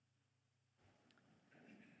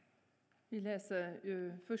Vi läser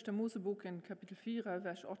ur första Moseboken kapitel 4,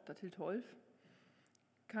 vers 8-12.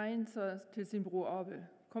 Kain sa till sin bror Abel,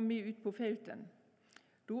 kom med ut på fälten.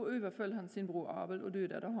 Då överföll han sin bror Abel och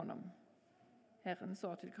dödade honom. Herren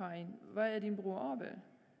sa till Kain, vad är din bror Abel?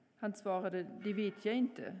 Han svarade, det vet jag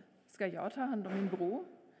inte. Ska jag ta hand om min bror?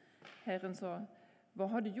 Herren sa, vad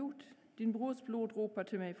har du gjort? Din brors blod ropar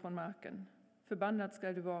till mig från marken. Förbannad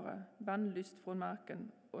skall du vara, bannlyst från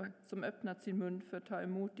marken, och som öppnat sin mun för att ta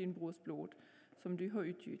emot din brors blod, som du har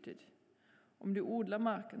utgjutit. Om du odlar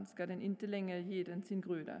marken ska den inte längre ge den sin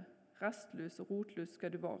gröda. Rastlös och rotlös ska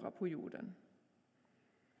du vara på jorden.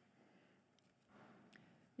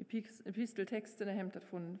 Episteltexten är hämtad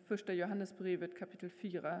från första Johannesbrevet kapitel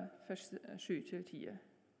 4, vers 7-10.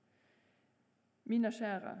 Mina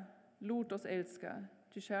kära, låt oss älska,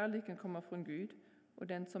 ty kärleken kommer från Gud, och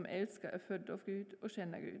den som älskar är född av Gud och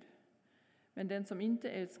känner Gud. Men den som inte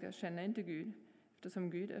älskar känner inte Gud, eftersom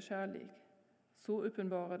Gud är kärlek. Så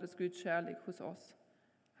uppenbarades Guds kärlek hos oss.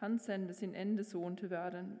 Han sände sin enda son till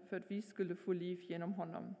världen för att vi skulle få liv genom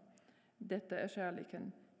honom. Detta är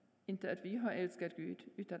kärleken, inte att vi har älskat Gud,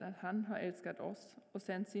 utan att han har älskat oss och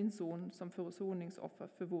sänt sin son som försoningsoffer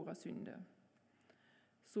för våra synder.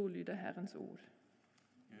 Så lyder Herrens ord.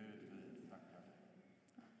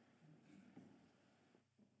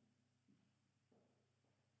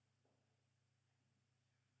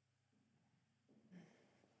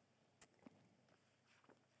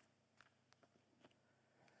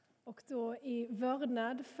 Och då i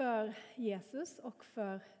vördnad för Jesus och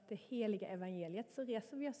för det heliga evangeliet så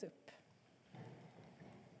reser vi oss upp.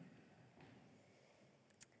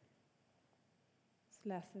 Så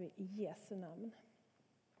läser vi i Jesu namn.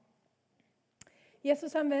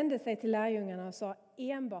 Jesus han vände sig till lärjungarna och sa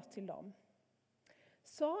enbart till dem.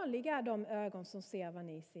 Saliga är de ögon som ser vad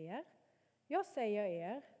ni ser. Jag säger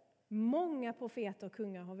er, många profeter och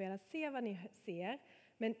kungar har velat se vad ni ser,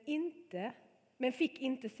 men fick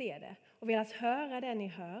inte se det, och velat höra det ni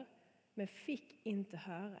hör, men fick inte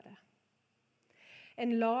höra det.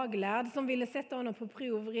 En laglärd som ville sätta honom på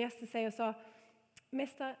prov reste sig och sa,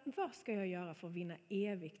 Mästare, vad ska jag göra för att vinna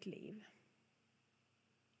evigt liv?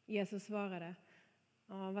 Jesus svarade,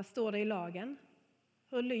 vad står det i lagen?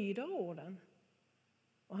 Hur lyder orden?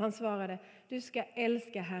 Och han svarade, du ska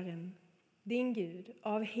älska Herren, din Gud,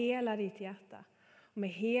 av hela ditt hjärta och med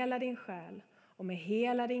hela din själ och med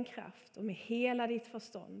hela din kraft och med hela ditt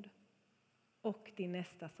förstånd och din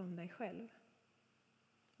nästa som dig själv.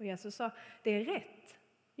 Och Jesus sa, det är rätt,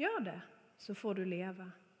 gör det så får du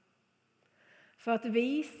leva. För att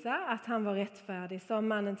visa att han var rättfärdig sa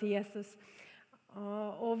mannen till Jesus,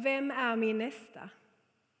 och vem är min nästa?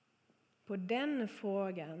 På den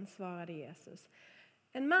frågan svarade Jesus,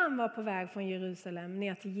 en man var på väg från Jerusalem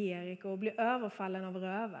ner till Jeriko och blev överfallen av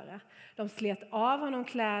rövare. De slet av honom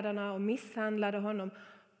kläderna och misshandlade honom,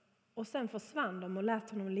 och sen försvann de och lät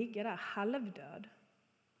honom ligga där halvdöd.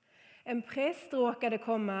 En präst råkade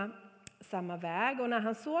komma samma väg, och när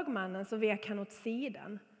han såg mannen så vek han åt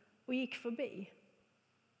sidan och gick förbi.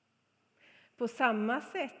 På samma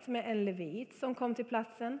sätt med en levit som kom till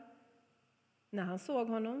platsen. När han såg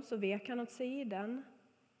honom så vek han åt sidan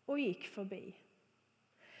och gick förbi.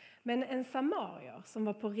 Men en samarier som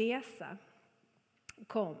var på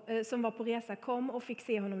resa kom och fick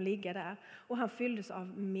se honom ligga där, och han fylldes av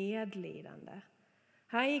medlidande.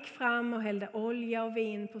 Han gick fram och hällde olja och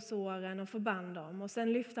vin på såren och förband dem, och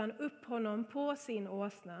sen lyfte han upp honom på sin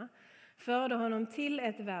åsna, förde honom till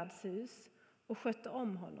ett värdshus och skötte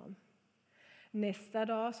om honom. Nästa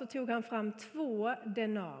dag så tog han fram 2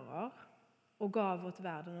 denarer och gav åt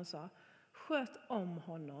värden och sa, sköt om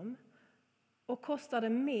honom, och kostar det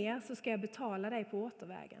mer så ska jag betala dig på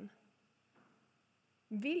återvägen.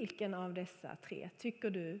 Vilken av dessa 3 tycker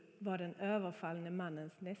du var den överfallne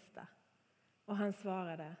mannens nästa? Och han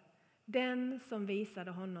svarade, den som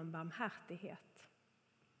visade honom barmhärtighet.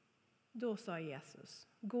 Då sa Jesus,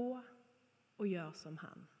 gå och gör som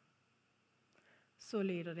han. Så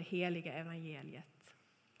lyder det heliga evangeliet.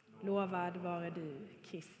 Lovad vare du,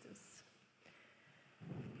 Kristus.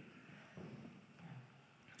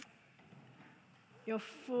 Jag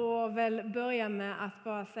får väl börja med att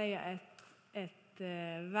bara säga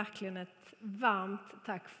verkligen ett varmt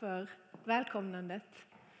tack för välkomnandet.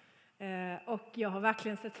 Och jag har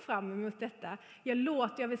verkligen sett fram emot detta.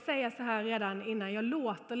 Jag vill säga så här redan innan, jag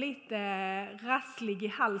låter lite rasslig i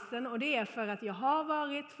halsen, och det är för att jag har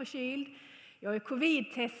varit förkyld. Jag är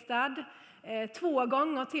covid-testad 2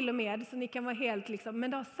 gånger till och med, så ni kan vara helt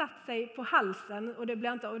men det har satt sig på halsen, och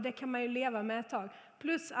det kan man ju leva med ett tag.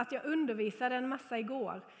 Plus att jag undervisade en massa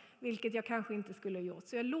igår, vilket jag kanske inte skulle ha gjort,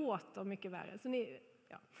 så jag låter mycket värre.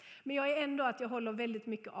 Men jag är ändå att jag håller väldigt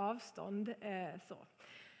mycket avstånd.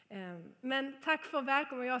 Men tack för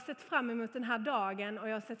välkommen. Jag har sett fram emot den här dagen och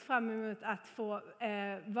jag har sett fram emot att få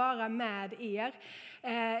vara med er.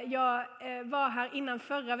 Jag var här innan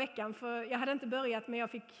förra veckan, för jag hade inte börjat, men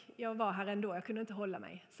jag var här ändå. Jag kunde inte hålla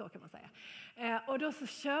mig, så kan man säga. Och då så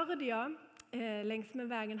körde jag längs med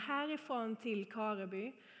vägen härifrån till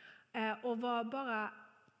Kareby och var bara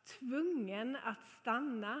tvungen att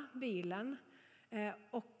stanna bilen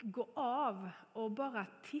och gå av och bara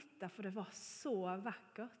titta, för det var så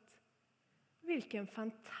vackert. Vilken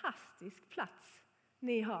fantastisk plats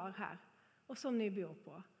ni har här och som ni bor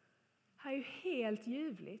på. Här är ju helt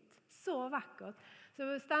ljuvligt, så vackert. Så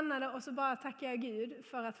jag stannade och så bara tackar jag Gud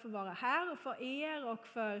för att få vara här och för er och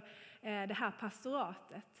för det här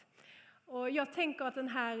pastoratet. Och jag tänker att den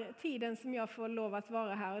här tiden som jag får lov att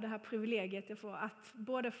vara här och det här privilegiet jag får, att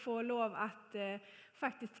både få lov att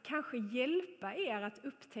faktiskt kanske hjälpa er att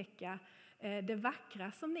upptäcka det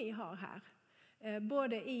vackra som ni har här.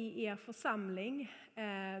 Både i er församling,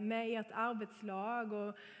 med ert arbetslag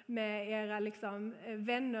och med era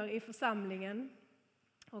vänner i församlingen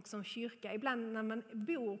och som kyrka. Ibland när man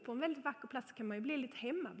bor på en väldigt vacker plats kan man ju bli lite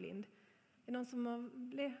hemmablind. Är det någon som har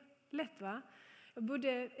blivit lätt, va? Jag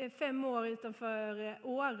bodde 5 år utanför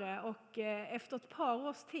Åre och efter ett par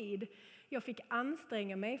års tid jag fick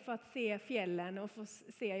anstränga mig för att se fjällen och få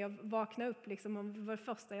se, jag vaknade upp och det var det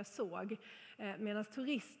första jag såg. Medan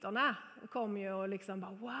turisterna kom ju och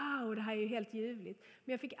bara, wow, det här är ju helt ljuvligt.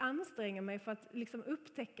 Men jag fick anstränga mig för att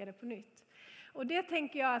upptäcka det på nytt. Och det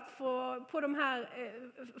tänker jag att få, på de här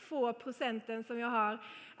få procenten som jag har,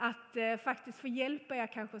 att faktiskt få hjälpa er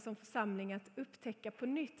kanske som församling att upptäcka på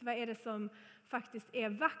nytt. Vad är det som faktiskt är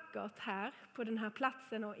vackert här på den här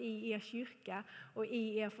platsen och i er kyrka och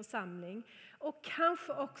i er församling. Och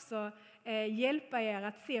kanske också hjälpa er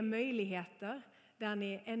att se möjligheter där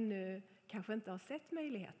ni ännu kanske inte har sett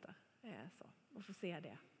möjligheter. Och få se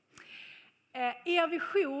det. Er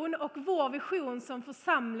vision och vår vision som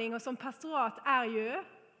församling och som pastorat är ju,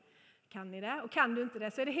 kan ni det? Och kan du inte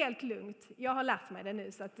det så är det helt lugnt. Jag har lärt mig det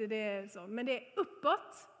nu, så att det är så. Men det är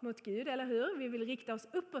uppåt mot Gud, eller hur? Vi vill rikta oss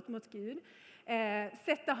uppåt mot Gud.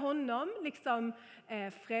 Sätta honom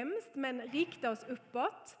främst, men rikta oss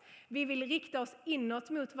uppåt. Vi vill rikta oss inåt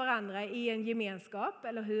mot varandra i en gemenskap,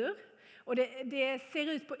 eller hur? Och det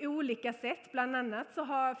ser ut på olika sätt. Bland annat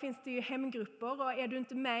så finns det ju hemgrupper, och är du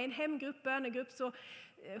inte med i en hemgrupp, bönegrupp, så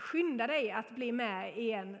skynda dig att bli med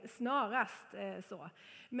i en snarast.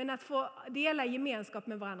 Men att få dela gemenskap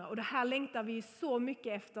med varandra, och det här längtar vi så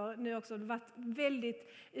mycket efter. Nu också, det har varit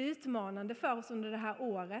väldigt utmanande för oss under det här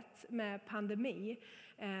året med pandemi.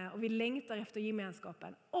 Och vi längtar efter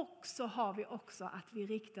gemenskapen. Och så har vi också att vi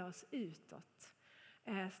riktar oss utåt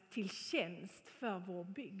till tjänst för vår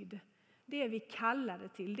bygd. Det vi kallade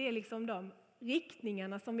till, det är de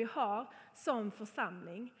riktningarna som vi har som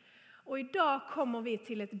församling. Och idag kommer vi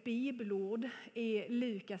till ett bibelord i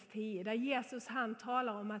Lukas 10 där Jesus han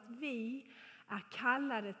talar om att vi är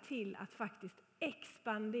kallade till att faktiskt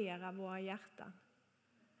expandera våra hjärtan.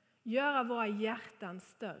 Göra våra hjärtan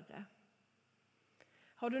större.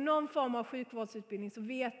 Har du någon form av sjukvårdsutbildning så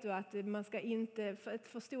vet du att ett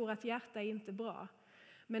förstorat hjärta är inte bra.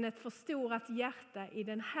 Men ett förstorat hjärta i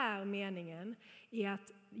den här meningen är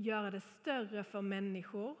att göra det större för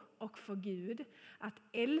människor och för Gud. Att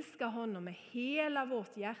älska honom med hela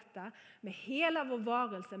vårt hjärta, med hela vår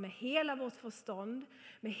varelse, med hela vårt förstånd,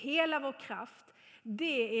 med hela vår kraft.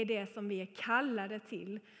 Det är det som vi är kallade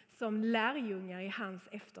till som lärjungar i hans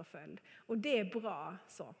efterföljd. Och det är bra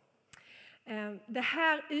så. Det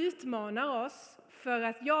här utmanar oss, för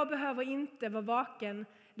att jag behöver inte vara vaken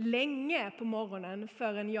länge på morgonen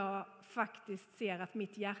förrän jag faktiskt ser att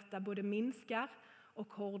mitt hjärta både minskar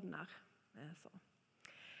och hårdnar.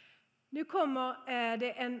 Nu kommer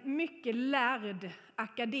det en mycket lärd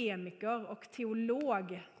akademiker och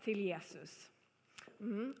teolog till Jesus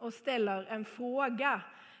och ställer en fråga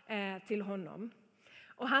till honom.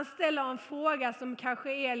 Och han ställer en fråga som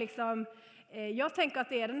kanske är jag tänker att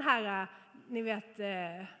det är den här, ni vet,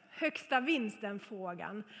 högsta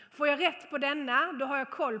vinsten-frågan. Får jag rätt på denna, då har jag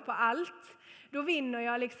koll på allt. Då vinner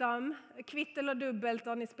jag kvitt eller dubbelt.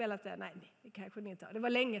 Har ni spelat det? Nej, det kanske ni inte har. Det var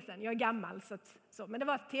länge sedan. Jag är gammal. Så. Men det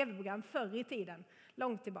var ett tv-program förr i tiden.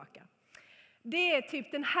 Långt tillbaka. Det är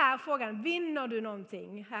typ den här frågan. Vinner du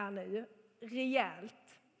någonting här nu?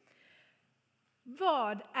 Rejält.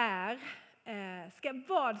 Vad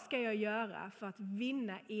ska jag göra för att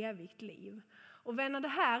vinna evigt liv? Och vänner, det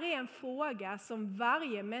här är en fråga som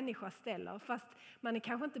varje människa ställer, fast man är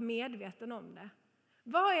kanske inte medveten om det.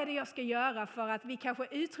 Vad är det jag ska göra för att vi kanske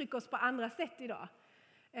uttrycker oss på andra sätt idag?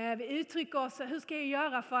 Vi uttrycker oss, hur ska jag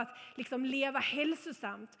göra för att liksom leva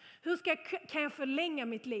hälsosamt? Kan jag förlänga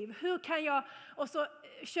mitt liv? Hur kan jag, och så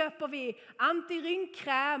köper vi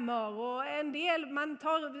antirynkkrämer och en del man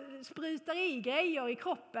sprutar i grejer i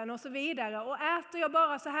kroppen och så vidare. Och äter jag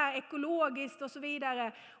bara så här ekologiskt och så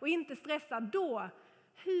vidare och inte stressad, då,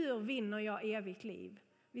 hur vinner jag evigt liv?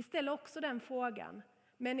 Vi ställer också den frågan.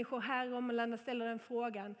 Människor här i Romelanda ställer den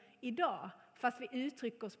frågan idag, fast vi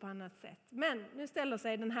uttrycker oss på annat sätt. Men nu ställer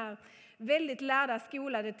sig den här väldigt lärda,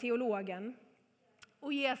 skolade teologen.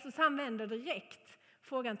 Och Jesus, han vänder direkt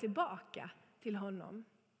frågan tillbaka till honom.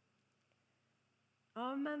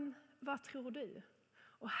 Ja, men vad tror du?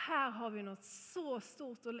 Och här har vi något så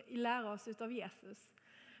stort att lära oss av Jesus.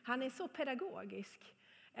 Han är så pedagogisk.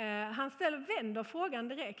 Han vänder frågan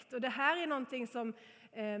direkt. Och det här är någonting som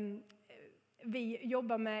vi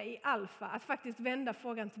jobbar med i Alfa, att faktiskt vända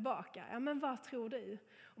frågan tillbaka. Ja, men vad tror du?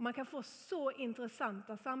 Och man kan få så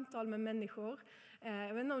intressanta samtal med människor.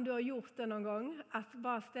 Jag vet inte om du har gjort det någon gång, att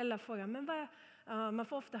bara ställa frågan, men man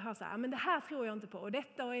får ofta höra så här, men det här tror jag inte på, och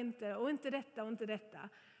detta och inte detta och inte detta.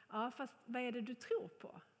 Ja, fast vad är det du tror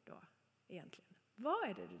på då egentligen? Vad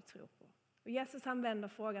är det du tror på? Och Jesus, han vänder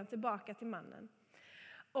frågan tillbaka till mannen.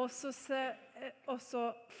 Och så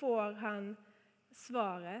får han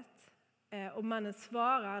svaret. Och mannen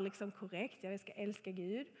svarar liksom korrekt, jag ska älska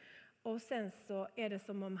Gud. Och sen så är det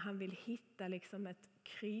som om han vill hitta liksom ett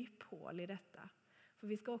kryphål i detta. För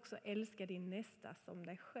vi ska också älska din nästa som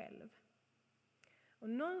dig själv. Och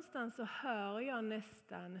någonstans så hör jag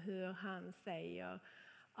nästan hur han säger,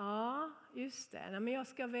 ja just det, nej, men jag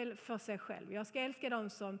ska väl för sig själv. Jag ska älska dem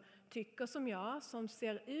som tycker som jag, som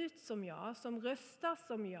ser ut som jag, som röstar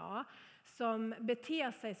som jag, som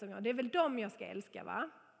beter sig som jag. Det är väl dem jag ska älska, va?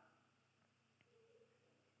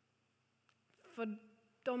 För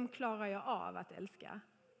de klarar jag av att älska.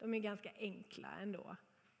 De är ganska enkla ändå.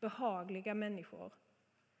 Behagliga människor.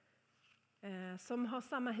 Som har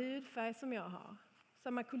samma hudfärg som jag har.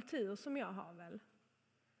 Samma kultur som jag har väl.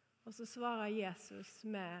 Och så svarar Jesus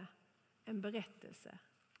med en berättelse.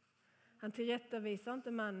 Han tillrättavisar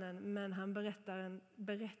inte mannen, men han berättar en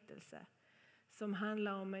berättelse. Som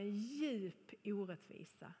handlar om en djup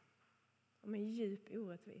orättvisa. Om en djup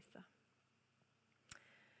orättvisa.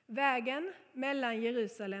 Vägen mellan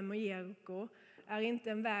Jerusalem och Jeriko är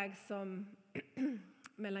inte en väg som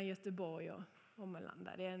mellan Göteborg och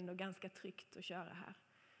Romelanda. Det är ändå ganska tryggt att köra här.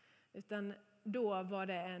 Utan då var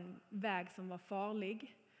det en väg som var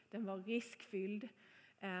farlig. Den var riskfylld.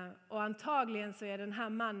 Och antagligen så är den här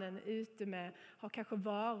mannen ute med, har kanske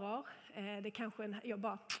varor. Det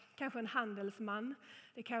kanske en handelsman.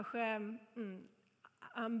 Det kanske,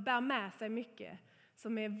 han bär med sig mycket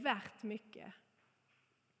som är värt mycket.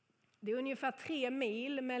 Det är ungefär 3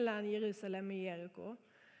 mil mellan Jerusalem och Jeriko.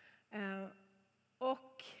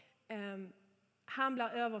 Och han blir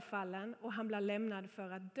överfallen och han blir lämnad för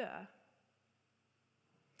att dö.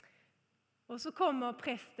 Och så kommer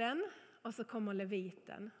prästen och så kommer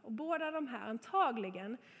leviten. Och båda de här,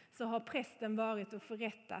 antagligen så har prästen varit och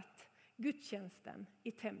förrättat gudstjänsten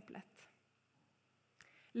i templet.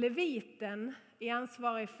 Leviten är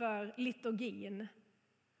ansvarig för liturgin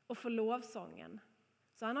och för lovsången.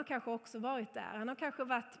 Så han har kanske också varit där. Han har kanske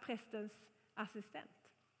varit prästens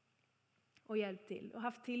assistent och hjälpt till och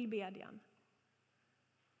haft tillbedjan.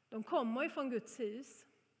 De kommer ifrån Guds hus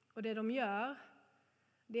och det de gör,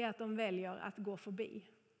 det är att de väljer att gå förbi.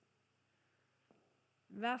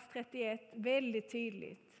 Vers 31, väldigt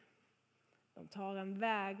tydligt. De tar en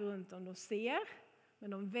väg runt om de ser,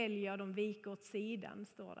 men de viker åt sidan,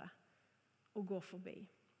 står det, och går förbi.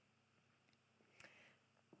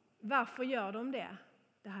 Varför gör de det?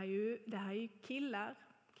 Det här är ju killar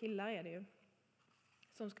är det ju,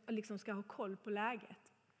 som liksom ska ha koll på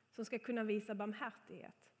läget, som ska kunna visa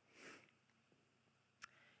barmhärtighet.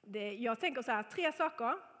 Jag tänker så här, 3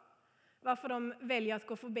 saker varför de väljer att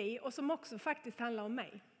gå förbi och som också faktiskt handlar om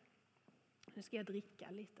mig. Nu ska jag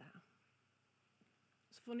dricka lite här.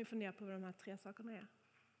 Så får ni fundera på vad de här 3 sakerna är.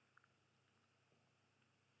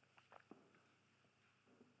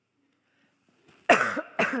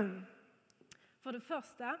 För det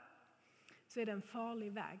första så är det en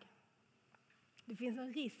farlig väg. Det finns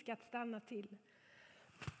en risk att stanna till.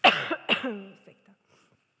 Ursäkta.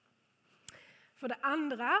 För det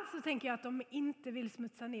andra så tänker jag att de inte vill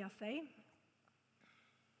smutsa ner sig.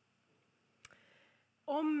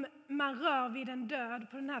 Om man rör vid en död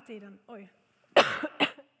på den här tiden,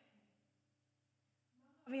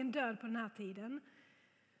 vid en död på den här tiden,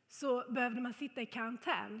 så behövde man sitta i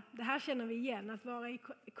karantän. Det här känner vi igen, att vara i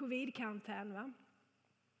covid-karantän, va?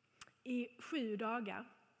 I 7 dagar.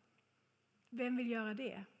 Vem vill göra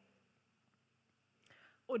det?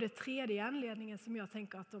 Och det tredje anledningen som jag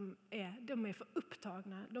tänker att de är för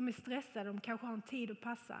upptagna. De är stressade, de kanske har en tid att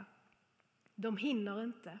passa. De hinner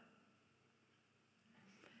inte.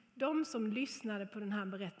 De som lyssnade på den här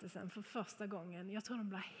berättelsen för första gången, jag tror de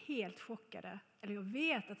blev helt chockade. Eller jag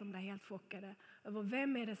vet att de blev helt chockade över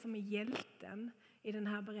vem är det som är hjälten i den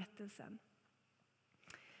här berättelsen.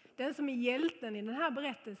 Den som är hjälten i den här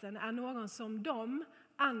berättelsen är någon som de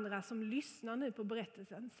andra som lyssnar nu på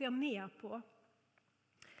berättelsen ser ner på.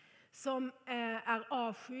 Som är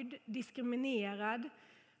avskydd, diskriminerad.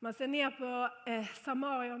 Man ser ner på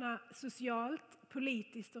samarierna socialt,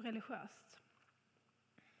 politiskt och religiöst.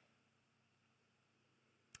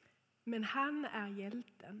 Men han är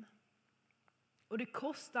hjälten. Och det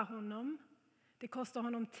kostar honom. Det kostar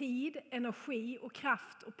honom tid, energi och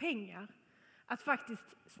kraft och pengar att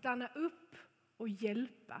faktiskt stanna upp och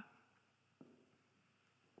hjälpa.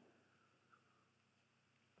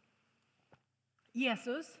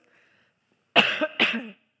 Jesus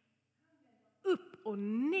upp och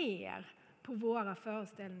ner på våra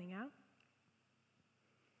föreställningar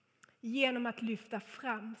genom att lyfta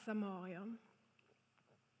fram Samarien.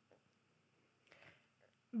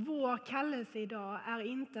 Vår kallelse idag är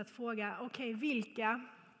inte att fråga,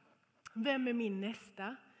 vem är min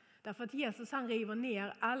nästa? Därför att Jesus han river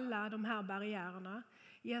ner alla de här barriärerna.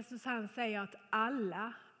 Jesus han säger att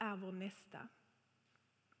alla är vår nästa.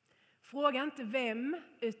 Fråga inte vem,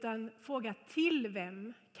 utan fråga till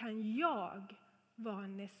vem kan jag vara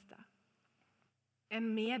en nästa?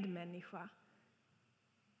 En medmänniska.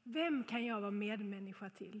 Vem kan jag vara medmänniska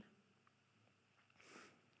till?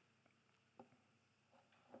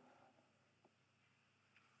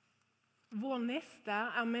 Vår nästa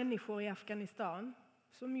är människor i Afghanistan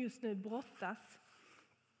som just nu brottas.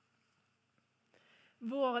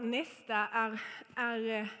 Vår nästa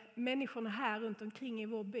är människorna här runt omkring i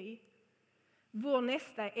vår by. Vår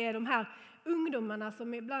nästa är de här ungdomarna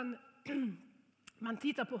som ibland man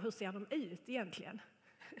tittar på, hur ser de ut egentligen?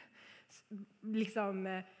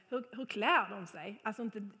 Liksom, hur klär de sig? Alltså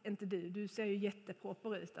inte du ser ju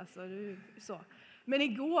jätteproper ut. Alltså, så. Men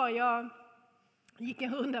igår jag gick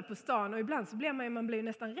en runda på stan och ibland så blir man blir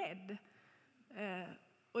nästan rädd.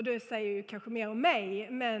 Och det säger ju kanske mer om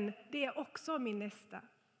mig, men det är också min nästa.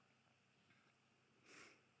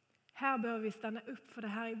 Här behöver vi stanna upp, för det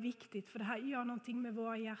här är viktigt, för det här gör någonting med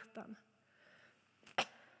våra hjärtan.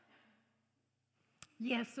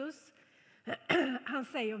 Jesus, han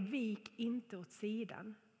säger, vik inte åt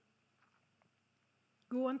sidan.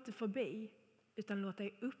 Gå inte förbi, utan låt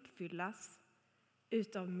dig uppfyllas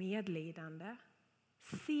utav medlidande.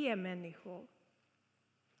 Se människor.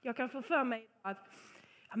 Jag kan få för mig att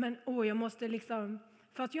jag måste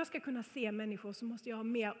för att jag ska kunna se människor så måste jag ha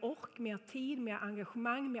mer ork, mer tid, mer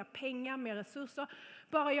engagemang, mer pengar, mer resurser.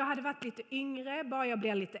 Bara jag hade varit lite yngre, bara jag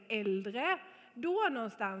blir lite äldre, då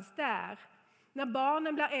någonstans där. När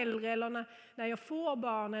barnen blir äldre eller när jag får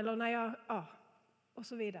barn eller när jag, och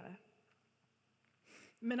så vidare.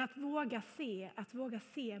 Men att våga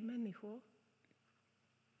se människor.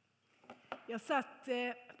 Jag satt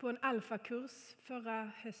på en alfakurs förra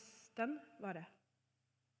hösten, var det.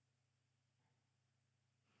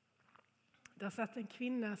 Där satt en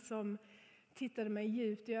kvinna som tittade mig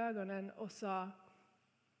djupt i ögonen och sa,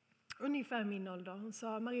 ungefär min ålder, hon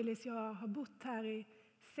sa, Marie-Lis, jag har bott här i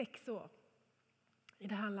 6 år i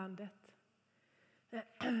det här landet.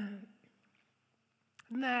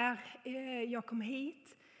 När jag kom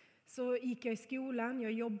hit så gick jag i skolan,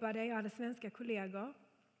 jag jobbade, jag hade svenska kollegor.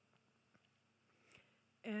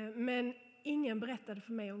 Men ingen berättade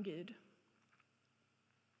för mig om Gud.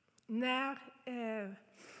 När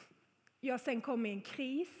jag sen kom i en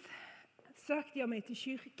kris sökte jag mig till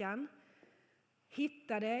kyrkan,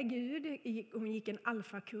 hittade Gud, hon gick en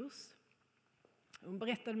alfakurs. Hon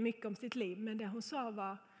berättade mycket om sitt liv, men det hon sa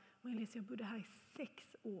var, jag bodde här i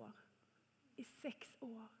 6 år. I 6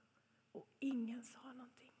 år. Och ingen sa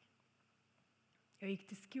någonting. Jag gick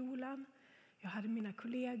till skolan, jag hade mina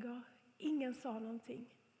kollegor, ingen sa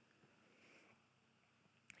någonting.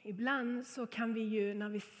 Ibland så kan vi ju, när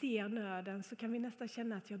vi ser nöden, så kan vi nästan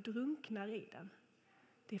känna att jag drunknar i den.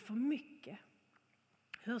 Det är för mycket.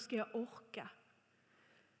 Hur ska jag orka?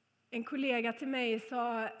 En kollega till mig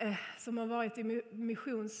sa, som har varit i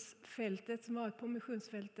missionsfältet, som varit på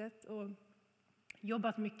missionsfältet och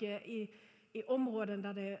jobbat mycket i områden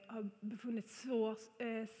där det har befunnits svår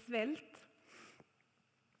svält.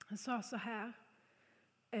 Han sa så här,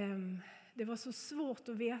 det var så svårt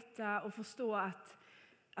att veta och förstå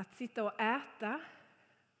att sitta och äta,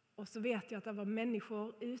 och så vet jag att det var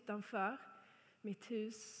människor utanför mitt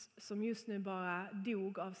hus som just nu bara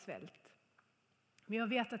dog av svält. Men jag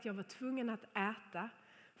vet att jag var tvungen att äta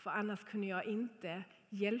För annars kunde jag inte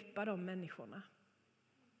hjälpa de människorna.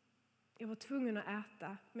 Jag var tvungen att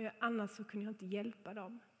äta, men annars så kunde jag inte hjälpa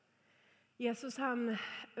dem. Jesus han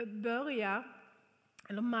börjar,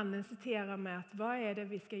 eller mannen citerar med att vad är det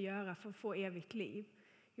vi ska göra för att få evigt liv?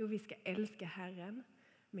 Jo, vi ska älska Herren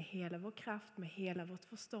med hela vår kraft, med hela vårt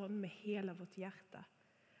förstånd, med hela vårt hjärta.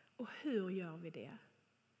 Och hur gör vi det?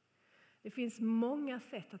 Det finns många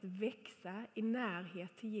sätt att växa i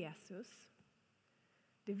närhet till Jesus.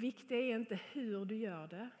 Det viktiga är inte hur du gör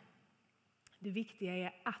det. Det viktiga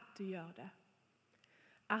är att du gör det.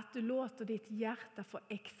 Att du låter ditt hjärta få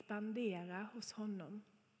expandera hos honom.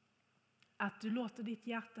 Att du låter ditt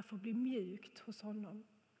hjärta få bli mjukt hos honom.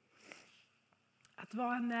 Att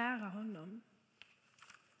vara nära honom.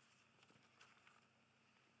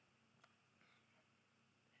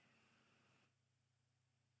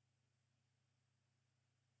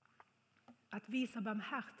 Att visa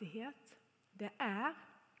barmhärtighet, det är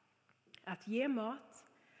att ge mat,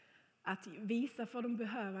 att visa för de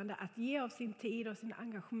behövande, att ge av sin tid och sin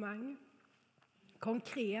engagemang.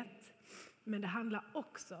 Konkret, men det handlar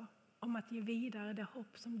också om att ge vidare det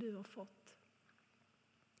hopp som du har fått.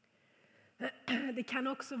 Det kan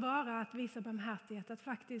också vara att visa barmhärtighet, att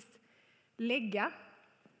faktiskt lägga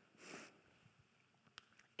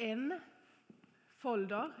en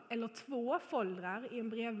folder eller 2 foldrar i en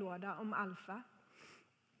brevlåda om Alfa.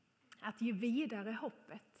 Att ge vidare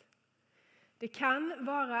hoppet. Det kan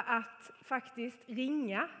vara att faktiskt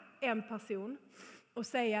ringa en person och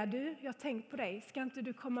säga: du, jag har tänkt på dig, ska inte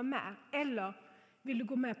du komma med? Eller vill du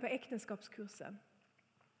gå med på äktenskapskursen?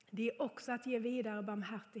 Det är också att ge vidare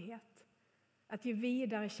barmhärtighet. Att ge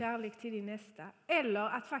vidare kärlek till din nästa. Eller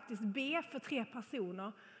att faktiskt be för 3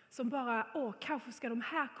 personer som bara, kanske ska de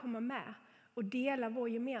här komma med och dela vår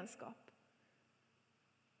gemenskap.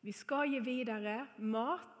 Vi ska ge vidare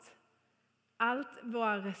mat, allt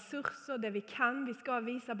våra resurser, det vi kan. Vi ska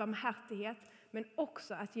visa barmhärtighet, men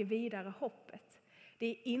också att ge vidare hoppet. Det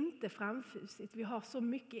är inte framfusigt. Vi har så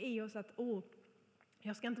mycket i oss att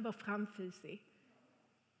jag ska inte vara framfusig.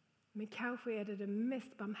 Men kanske är det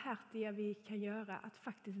mest barmhärtiga vi kan göra att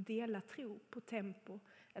faktiskt dela tro på Tempo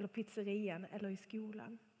eller pizzerian eller i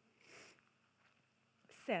skolan.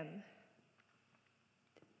 Sen,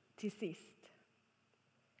 till sist.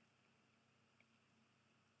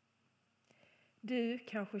 Du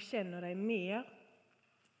kanske känner dig mer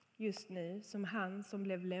just nu som han som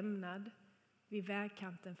blev lämnad vid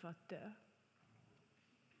vägkanten för att dö.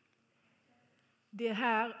 Det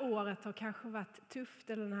här året har kanske varit tufft,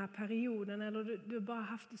 eller den här perioden, eller du har bara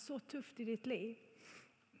haft det så tufft i ditt liv.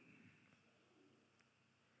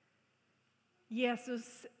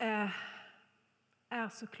 Jesus är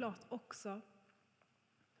såklart också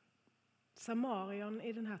samarion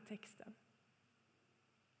i den här texten.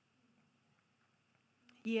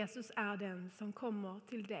 Jesus är den som kommer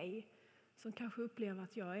till dig som kanske upplever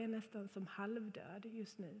att jag är nästan som halvdöd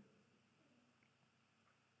just nu.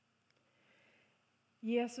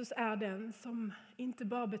 Jesus är den som inte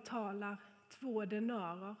bara betalar 2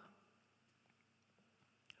 denarer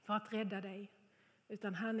för att rädda dig,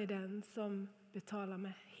 utan han är den som betalar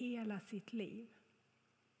med hela sitt liv.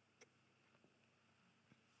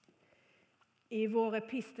 I vår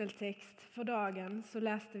episteltext för dagen så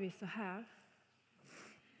läste vi så här.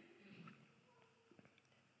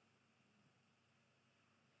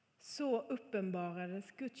 Så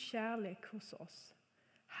uppenbarades Guds kärlek hos oss.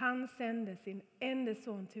 Han sände sin enda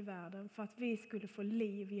son till världen för att vi skulle få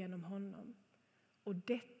liv genom honom. Och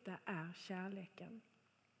detta är kärleken.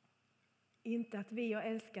 Inte att vi har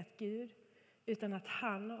älskat Gud, utan att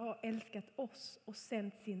han har älskat oss och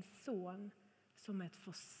sänt sin son som ett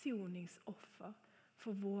försoningsoffer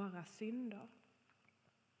för våra synder.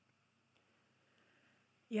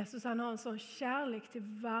 Jesus, han har en sån kärlek till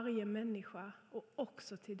varje människa och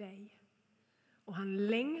också till dig. Och han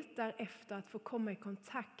längtar efter att få komma i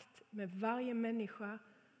kontakt med varje människa,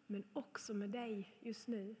 men också med dig just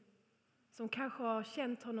nu. Som kanske har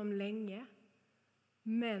känt honom länge,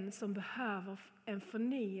 men som behöver en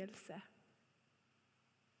förnyelse.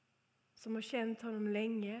 Som har känt honom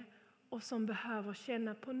länge och som behöver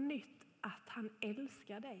känna på nytt att han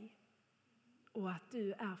älskar dig. Och att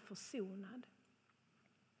du är försonad.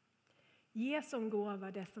 Ge som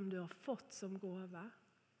gåva det som du har fått som gåva.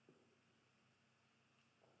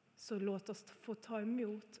 Så låt oss få ta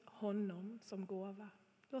emot honom som gåva.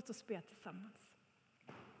 Låt oss be tillsammans.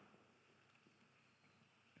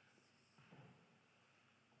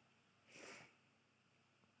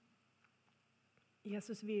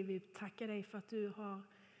 Jesus, vi vill tacka dig för att du har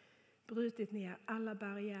brutit ner alla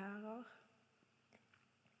barriärer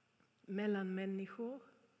mellan människor,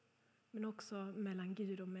 men också mellan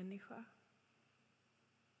Gud och människa.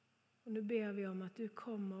 Och nu ber vi om att du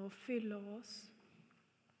kommer och fyller oss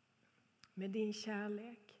med din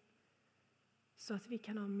kärlek så att vi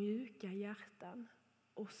kan ha mjuka hjärtan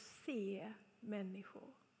och se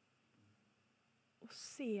människor. Och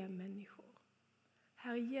se människor.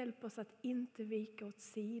 Herre, hjälp oss att inte vika åt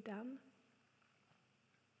sidan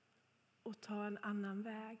och ta en annan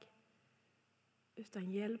väg.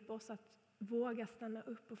 Utan hjälp oss att våga stanna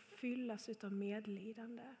upp och fyllas utav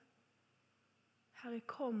medlidande. Herre,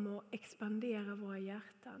 kom och expandera våra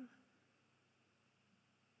hjärtan.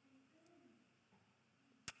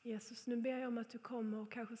 Jesus, nu ber jag om att du kommer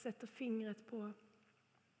och kanske sätter fingret på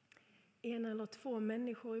en eller två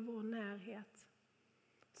människor i vår närhet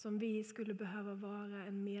som vi skulle behöva vara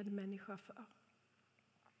en medmänniska för.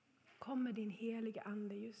 Kom med din heliga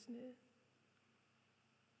ande just nu.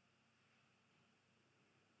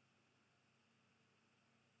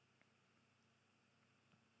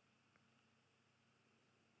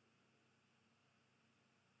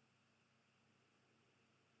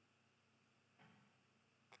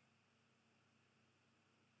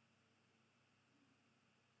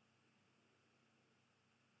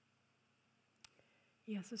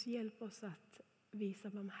 Jesus, hjälp oss att visa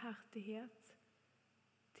barmhärtighet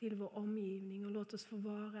till vår omgivning och låt oss få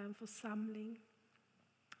vara en församling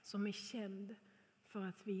som är känd för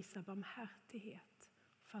att visa barmhärtighet,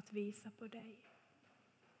 för att visa på dig.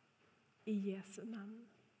 I Jesu namn.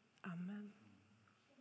 Amen.